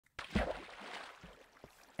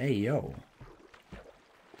Hey, yo.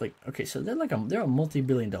 Like, okay, so they're a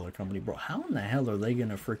multi-billion-dollar company, bro. How in the hell are they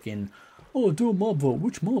gonna freaking, oh, do a mob vote?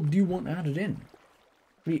 Which mob do you want added in?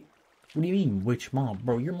 What do you mean, which mob,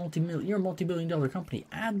 bro? You're a multi-billion-dollar company.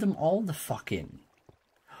 Add them all the fuck in.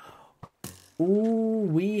 Ooh,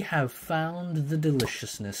 we have found the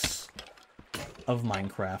deliciousness of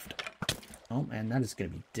Minecraft. Oh, man, that is gonna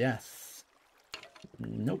be death.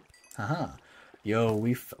 Nope. Haha. Yo,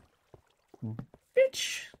 bitch.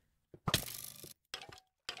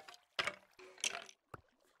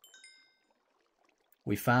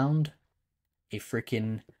 We found a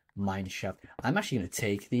freaking mine shaft. I'm actually going to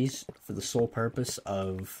take these for the sole purpose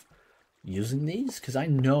of using these, because I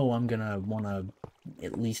know I'm going to want to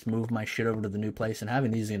at least move my shit over to the new place, and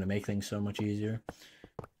having these is going to make things so much easier.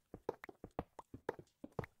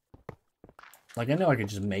 Like, I know I could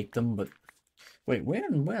just make them, but... Wait, we're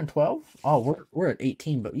on 12? Oh, we're at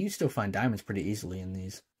 18, but you still find diamonds pretty easily in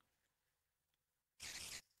these.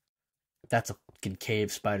 That's a fucking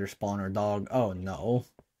cave spider spawner, dog. Oh, no.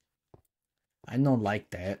 I don't like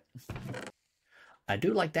that. I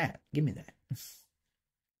do like that. Give me that.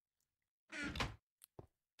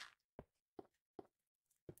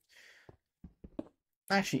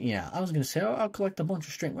 Actually, yeah, I was going to say, oh, I'll collect a bunch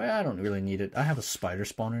of string. Well, I don't really need it. I have a spider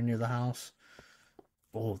spawner near the house.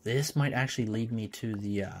 Oh, this might actually lead me to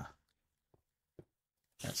the,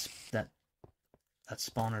 that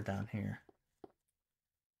spawner down here.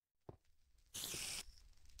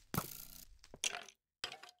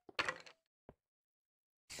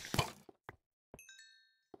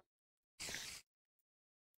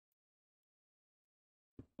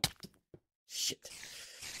 Shit.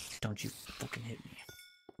 Don't you fucking hit me.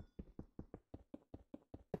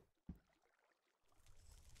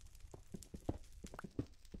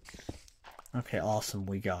 Okay, awesome.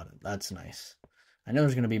 We got it. That's nice. I know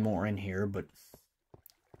there's going to be more in here, but...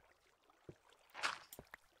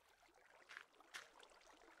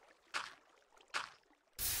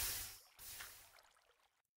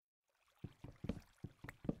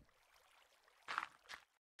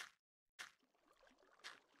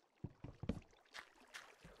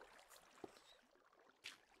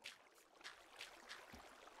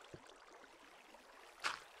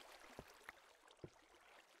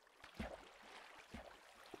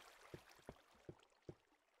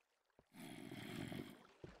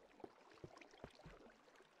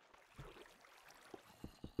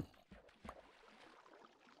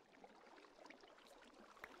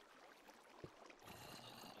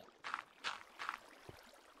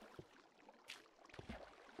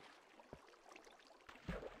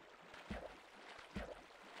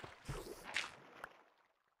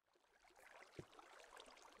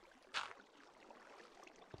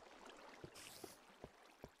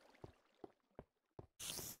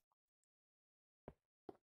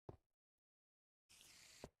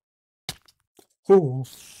 Oh.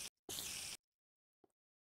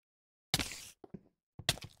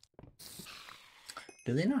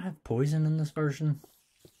 Do they not have poison in this version?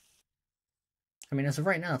 I mean, as of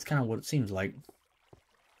right now, it's kind of what it seems like.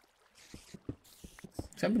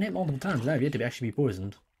 Because I've been hit multiple times, and I've yet to actually be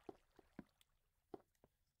poisoned.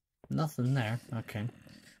 Nothing there. Okay.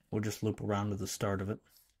 We'll just loop around to the start of it.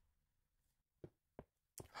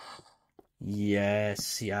 Yes,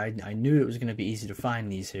 see, I knew it was going to be easy to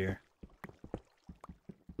find these here.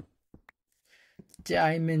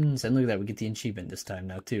 Diamonds! And look at that, we get the achievement this time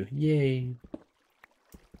now, too. Yay!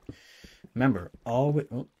 Remember, always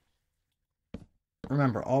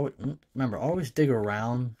dig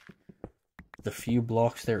around the few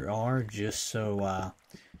blocks there are, just so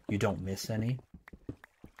you don't miss any.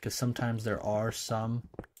 Because sometimes there are some.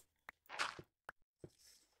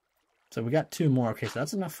 So we got 2 more. Okay, so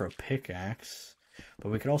that's enough for a pickaxe.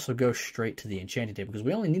 But we could also go straight to the enchanting table, because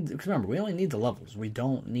we only need, because remember, we only need the levels. We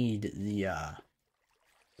don't need the,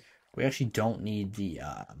 we actually don't need the,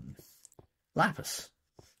 lapis.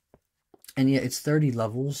 And yeah, it's 30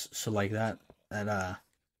 levels, so like that, we're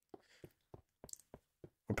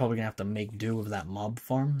probably gonna have to make do with that mob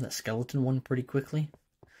farm, that skeleton one, pretty quickly,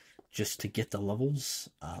 just to get the levels.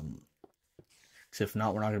 Because if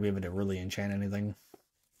not, we're not gonna be able to really enchant anything.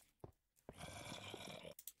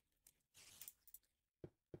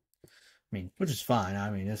 I mean, which is fine. I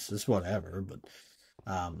mean, it's whatever, but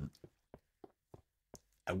I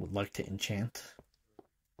would like to enchant.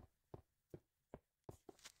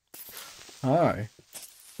 Alright.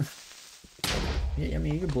 Yeah, I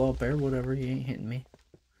mean, you can blow up air, whatever, you ain't hitting me.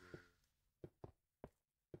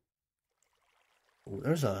 Ooh,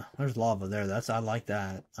 there's lava there. I like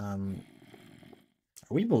that. Are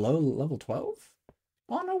we below level 12?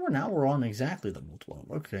 Oh no, we're on exactly level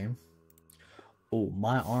 12. Okay. Oh,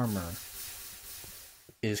 my armor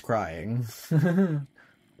is crying.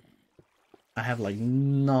 I have like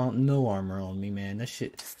no armor on me, man. That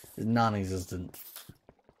shit is non-existent.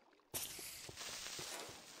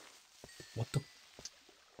 What the?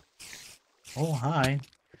 Oh, hi.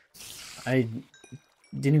 I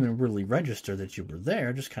didn't even really register that you were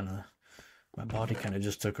there. Just kind of, my body kind of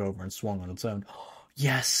just took over and swung on its own.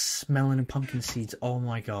 Yes, melon and pumpkin seeds. Oh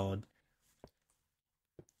my god.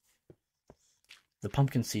 The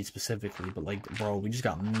pumpkin seeds specifically, but like, bro, we just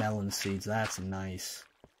got melon seeds. That's nice.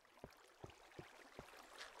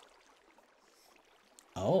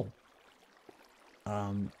 Oh.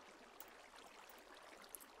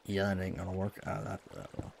 Yeah, that ain't gonna work.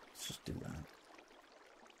 Let's just do that.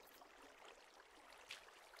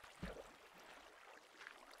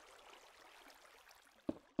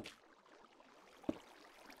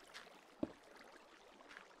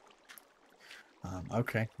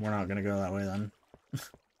 Okay, we're not gonna go that way then.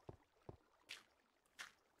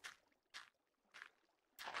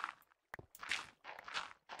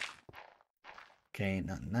 Okay,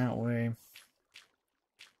 nothing that way.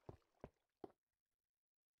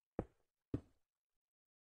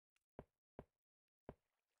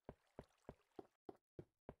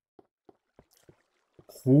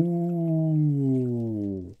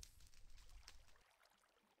 Ooh.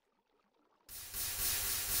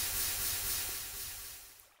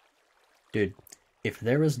 Dude, if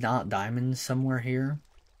there is not diamonds somewhere here,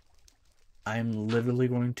 I'm literally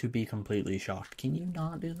going to be completely shocked. Can you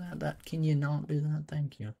not do that? Can you not do that?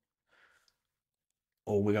 Thank you.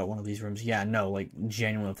 Oh, we got one of these rooms. Yeah, no, like,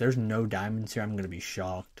 genuinely, if there's no diamonds here, I'm gonna be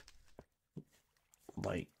shocked.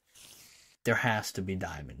 Like, there has to be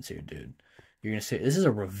diamonds here, dude. You're gonna say, this is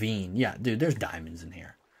a ravine. Yeah, dude, there's diamonds in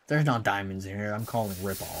here. There's not diamonds in here. I'm calling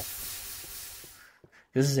ripoff.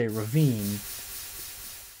 This is a ravine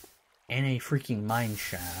and a freaking mine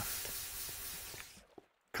shaft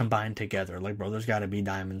combined together. Like, bro, there's gotta be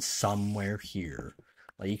diamonds somewhere here.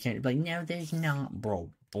 Like, you can't be like, no, there's not. Bro,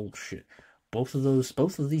 bullshit. Both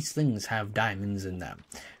of these things have diamonds in them.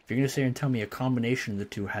 If you're gonna sit here and tell me a combination of the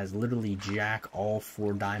two has literally jack all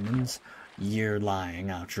 4 diamonds, you're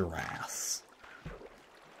lying out your ass.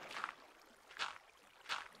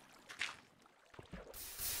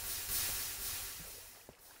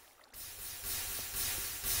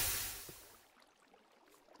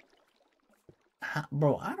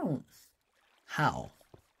 Bro, I don't... How?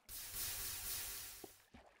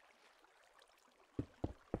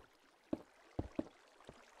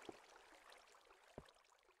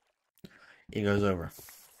 It goes over.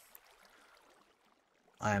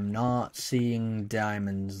 I'm not seeing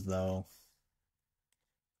diamonds, though.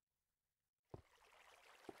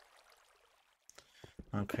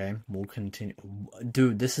 Okay, we'll continue.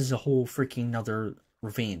 Dude, this is a whole freaking another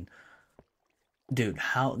ravine. Dude,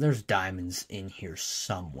 how... There's diamonds in here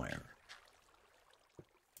somewhere.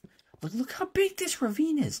 Look how big this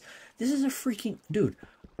ravine is. This is a freaking... Dude,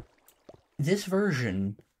 this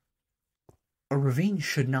version... A ravine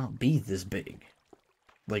should not be this big.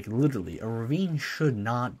 Like, literally, a ravine should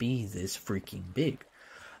not be this freaking big.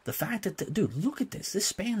 The fact that... Dude, look at this. This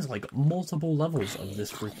spans, like, multiple levels of this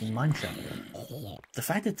freaking mineshaft. The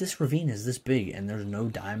fact that this ravine is this big and there's no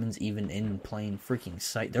diamonds even in plain freaking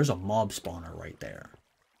sight. There's a mob spawner right there.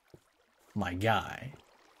 My guy.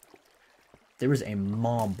 There is a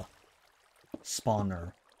mob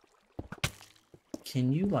spawner.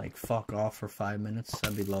 Can you, like, fuck off for 5 minutes?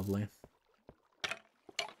 That'd be lovely.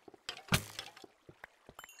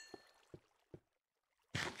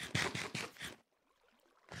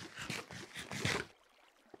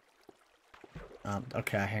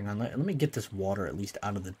 Okay, hang on. Let me get this water at least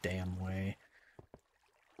out of the damn way.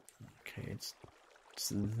 Okay, it's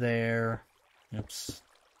there. Oops.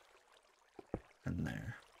 And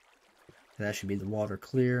there. That should be the water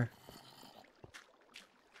clear.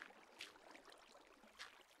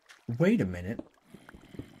 Wait a minute.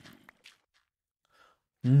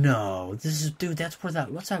 No, this is... Dude, that's where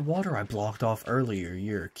that... What's that water I blocked off earlier?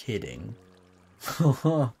 You're kidding.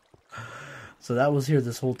 So that was here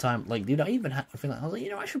this whole time. Like, dude, I even had a feeling, I was like,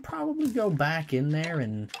 you know, I should probably go back in there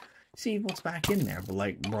and see what's back in there. But,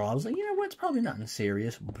 like, bro, I was like, you know what, it's probably nothing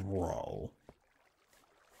serious. Bro.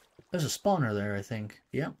 There's a spawner there, I think.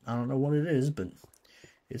 Yep, I don't know what it is, but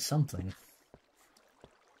it's something.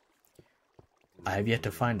 I have yet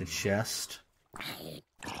to find a chest.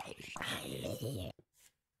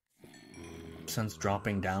 Since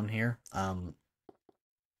dropping down here.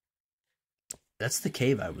 That's the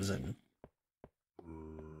cave I was in.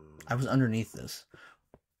 I was underneath this.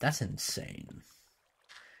 That's insane.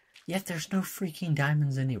 Yet there's no freaking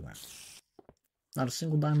diamonds anywhere. Not a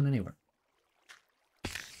single diamond anywhere.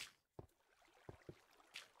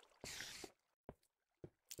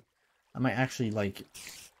 might actually, like...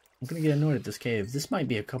 I'm gonna get annoyed at this cave. This might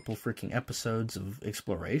be a couple freaking episodes of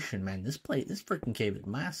exploration, man. This freaking cave is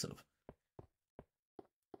massive.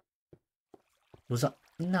 Was I...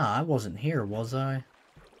 Nah, I wasn't here, was I?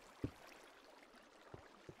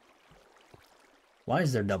 Why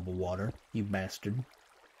is there double water, you bastard?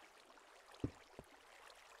 I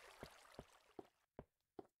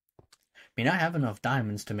mean, I have enough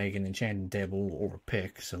diamonds to make an enchanting table or a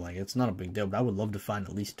pick, so, like, it's not a big deal, but I would love to find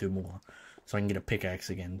at least 2 more, so I can get a pickaxe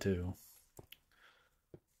again, too.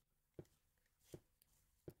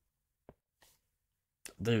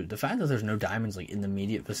 Dude, the fact that there's no diamonds, like, in the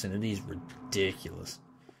immediate vicinity is ridiculous.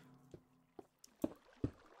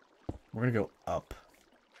 We're gonna go up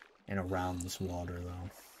and around this water, though.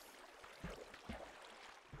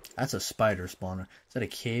 That's a spider spawner. Is that a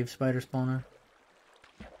cave spider spawner?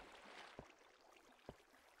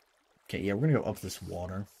 Okay, yeah, we're gonna go up this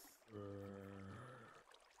water.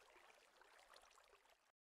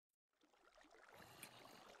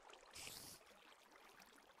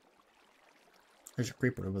 There's a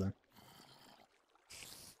creeper over there.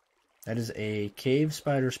 That is a cave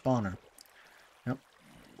spider spawner. Yep.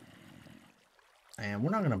 And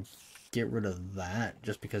we're not gonna get rid of that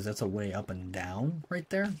just because that's a way up and down right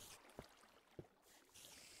there.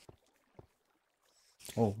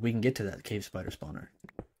 Oh, we can get to that cave spider spawner.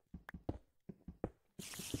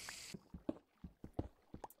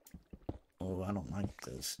 Oh, I don't like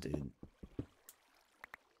this, dude.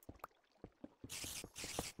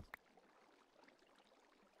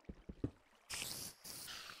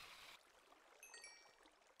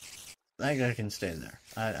 That guy can stay there.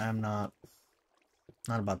 I'm not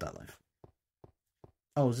about that life.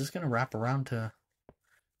 Oh, is this gonna wrap around to...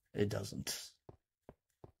 It doesn't.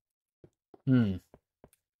 How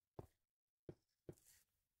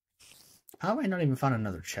have I not even found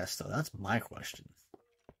another chest, though? That's my question.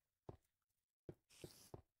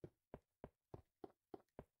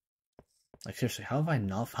 Like, seriously, how have I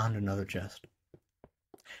not found another chest?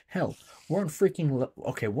 Hell, we're in freaking...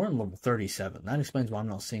 Okay, we're in level 37. That explains why I'm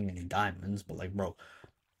not seeing any diamonds, but, like, bro,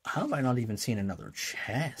 how have I not even seen another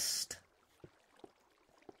chest?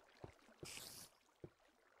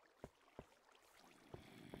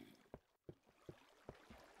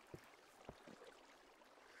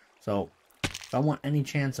 So, if I want any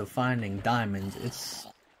chance of finding diamonds,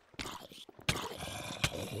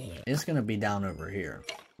 it's gonna be down over here.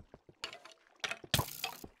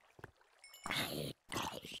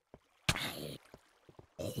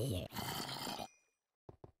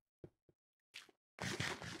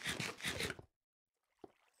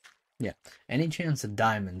 Yeah, any chance of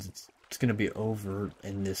diamonds, it's gonna be over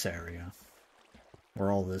in this area,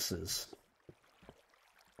 where all this is.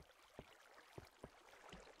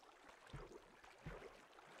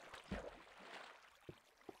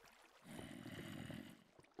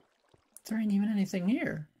 There ain't even anything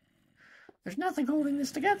here. There's nothing holding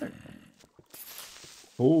this together.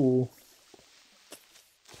 Oh.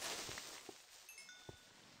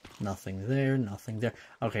 Nothing there, nothing there.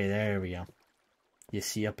 Okay, there we go. You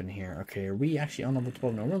see up in here. Okay, are we actually on level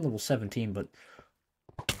 12? No, we're on level 17, but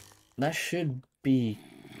that should be...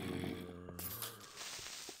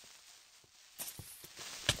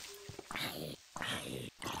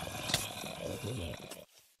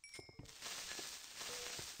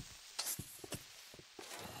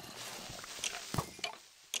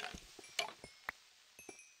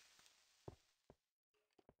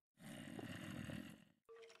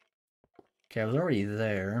 Okay, I was already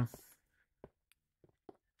there.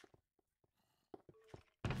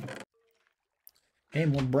 Hey,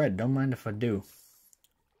 more bread. Don't mind if I do.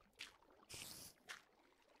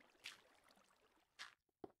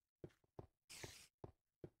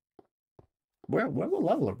 What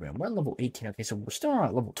level are we on? We're at level 18. Okay, so we're still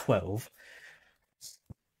at level 12.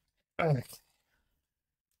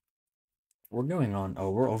 We're going on... Oh,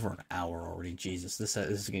 we're over an hour already. Jesus, this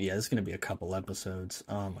is gonna be a couple episodes.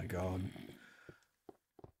 Oh my god.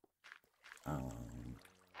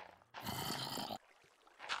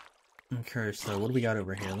 Okay, so what do we got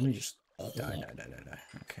over here? Let me just... Die.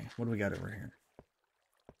 Okay, what do we got over here?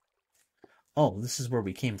 Oh, this is where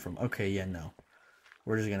we came from. Okay, yeah, no.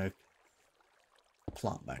 We're just gonna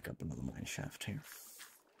plop back up into the mine shaft here.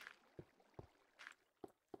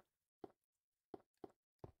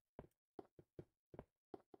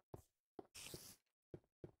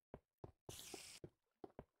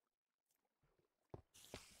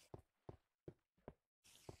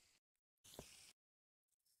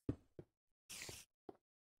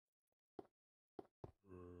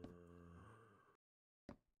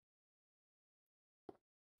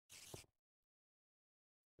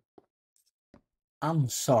 I'm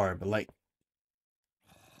sorry, but like,